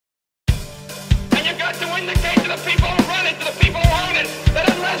got to indicate to the people who run it, to the people who own it, that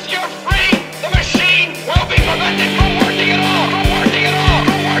unless you're free, the machine will be prevented from working at all, from working at all,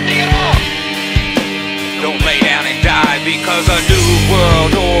 from working at all. Don't lay down and die because a new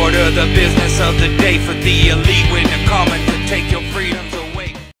world order, the business of the day for the elite when they're coming to take your freedoms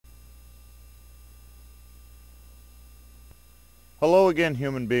away. Hello again,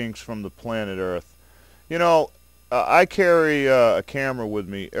 human beings from the planet Earth. You know, I carry a camera with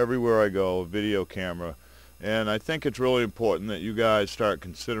me everywhere I go, a video camera, and I think it's really important that you guys start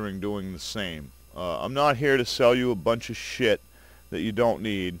considering doing the same. I'm not here to sell you a bunch of shit that you don't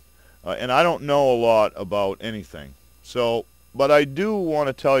need, and I don't know a lot about anything. So, but I do want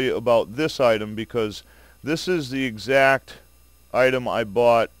to tell you about this item because this is the exact item I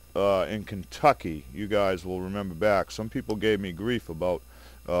bought in Kentucky. You guys will remember back. Some people gave me grief about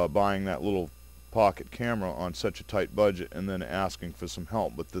buying that little pocket camera on such a tight budget and then asking for some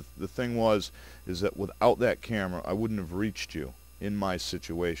help. But the thing is that without that camera, I wouldn't have reached you in my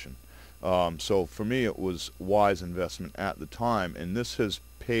situation. So for me, it was wise investment at the time, and this has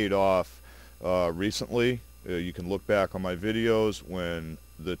paid off recently. You can look back on my videos when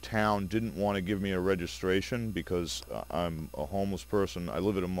the town didn't want to give me a registration because I'm a homeless person. I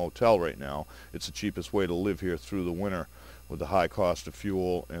live at a motel right now. It's the cheapest way to live here through the winter with the high cost of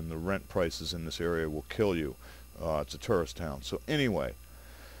fuel, and the rent prices in this area will kill you. It's a tourist town. So anyway,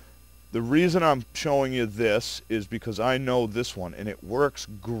 the reason I'm showing you this is because I know this one, and it works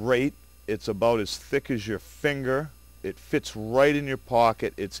great. It's about as thick as your finger. It fits right in your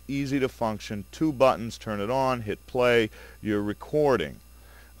pocket. It's easy to function. 2 buttons, turn it on, hit play, you're recording.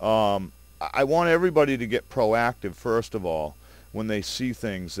 I want everybody to get proactive, first of all, when they see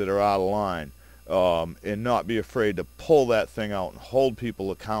things that are out of line, and not be afraid to pull that thing out and hold people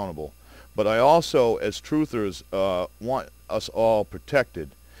accountable. But I also, as truthers, want us all protected.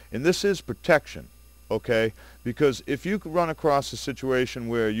 And this is protection, okay? Because if you run across a situation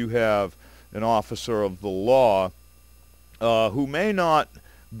where you have an officer of the law who may not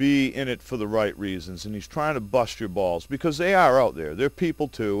be in it for the right reasons, and he's trying to bust your balls, because they are out there. They're people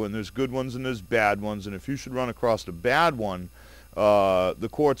too, and there's good ones and there's bad ones, and if you should run across a bad one, the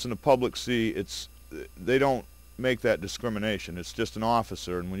courts and the public see they don't make that discrimination. It's just an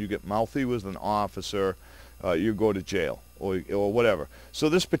officer, and when you get mouthy with an officer, you go to jail or whatever. So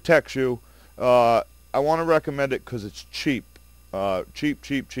this protects you. I want to recommend it because it's cheap.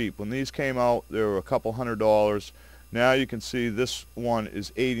 Cheap. When these came out, they were a couple $100s. Now you can see this one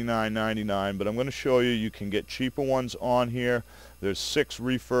is $89.99, but I'm going to show you you can get cheaper ones on here. There's 6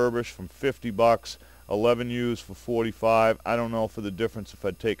 refurbished from 50 bucks, 11 used for 45. I don't know for the difference if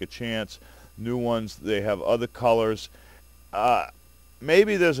I'd take a chance. New ones, they have other colors.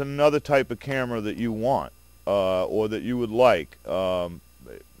 Maybe there's another type of camera that you want or that you would like.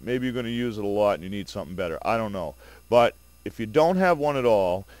 Maybe you're going to use it a lot and you need something better. I don't know. But if you don't have one at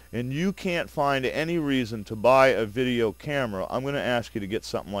all and you can't find any reason to buy a video camera, I'm going to ask you to get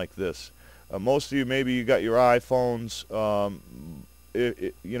something like this. Most of you, maybe you got your iPhones,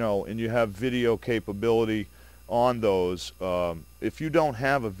 you know, and you have video capability on those. If you don't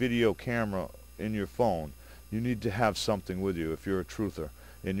have a video camera in your phone, you need to have something with you if you're a truther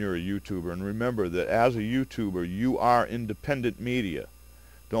and you're a YouTuber. And remember that as a YouTuber, you are independent media.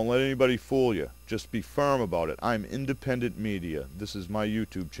 Don't let anybody fool you. Just be firm about it. I'm independent media. This is my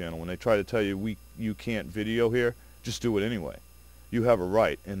YouTube channel. When they try to tell you you can't video here, just do it anyway. You have a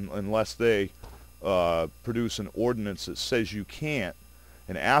right, and unless they produce an ordinance that says you can't,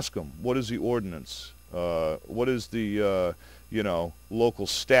 and ask them, what is the ordinance? What is the you know, local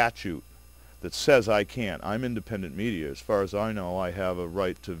statute that says I can't? I'm independent media. As far as I know, I have a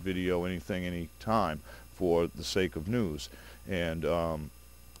right to video anything, anytime for the sake of news. And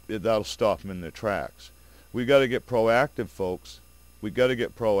that'll stop them in their tracks. We got to get proactive, folks. We got to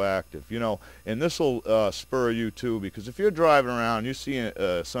get proactive, you know, and this will spur you too, because if you're driving around, you see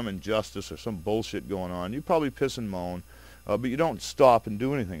some injustice or some bullshit going on, you probably piss and moan, but you don't stop and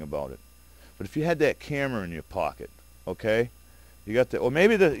do anything about it. But if you had that camera in your pocket, okay, you got that, or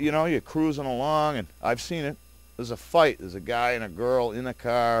maybe you know, you're cruising along, and I've seen it. There's a fight. There's a guy and a girl in a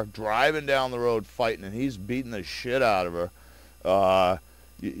car driving down the road fighting, and he's beating the shit out of her.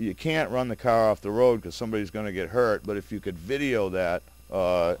 You can't run the car off the road because somebody's going to get hurt, but if you could video that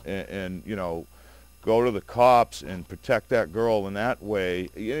and you know, go to the cops and protect that girl in that way,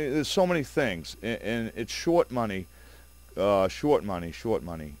 there's so many things, and it's short money. So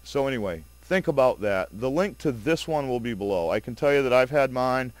anyway, think about that. The link to this one will be below. I can tell you that I've had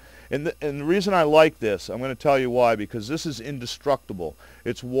mine, and the reason I like this, I'm going to tell you why, because this is indestructible.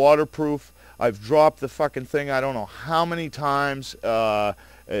 It's waterproof. I've dropped the fucking thing I don't know how many times,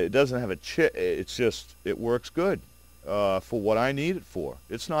 It doesn't have a chip. It's just, it works good for what I need it for.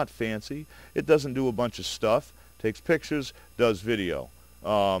 It's not fancy. It doesn't do a bunch of stuff. Takes pictures, does video.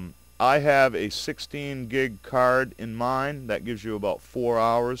 I have a 16 gig card in mine that gives you about 4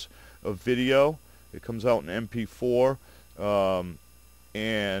 hours of video. It comes out in MP4,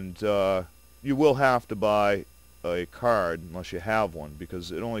 and you will have to buy a card unless you have one,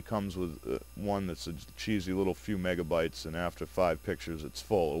 because it only comes with one that's a cheesy little few megabytes, and after 5 pictures it's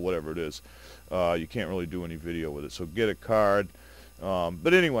full, or whatever it is. You can't really do any video with it, so get a card.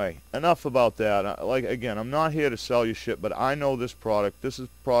 But anyway, enough about that. Like, again, I'm not here to sell you shit, but I know this product.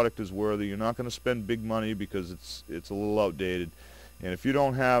 Product is worthy. You're not going to spend big money because it's a little outdated. And if you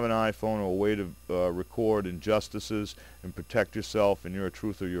don't have an iPhone or a way to record injustices and protect yourself, and you're a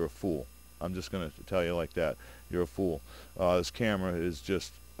truther, you're a fool. I'm just going to tell you like that. You're a fool. This camera is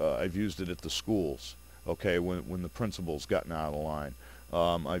just, I've used it at the schools, okay, when the principal's gotten out of line.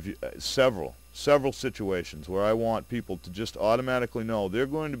 I've several situations where I want people to just automatically know they're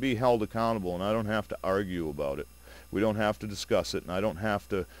going to be held accountable, and I don't have to argue about it. We don't have to discuss it, and I don't have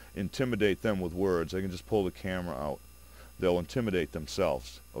to intimidate them with words. I can just pull the camera out. They'll intimidate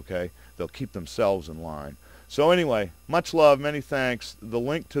themselves, okay? They'll keep themselves in line. So anyway, much love, many thanks. The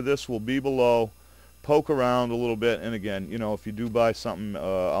link to this will be below. Poke around a little bit, and again, you know, if you do buy something,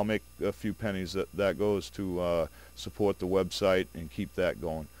 I'll make a few pennies. That goes to support the website and keep that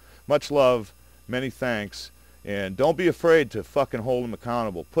going. Much love, many thanks, and don't be afraid to fucking hold them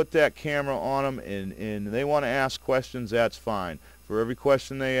accountable. Put that camera on them, and they want to ask questions, that's fine. For every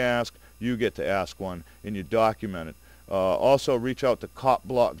question they ask, you get to ask one, and you document it. Also, reach out to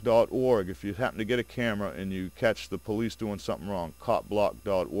copblock.org if you happen to get a camera and you catch the police doing something wrong.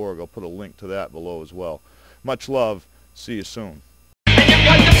 Copblock.org. I'll put a link to that below as well. Much love. See you soon. And you've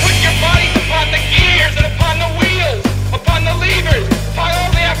got to put your body upon the gears and upon the wheels, upon the levers.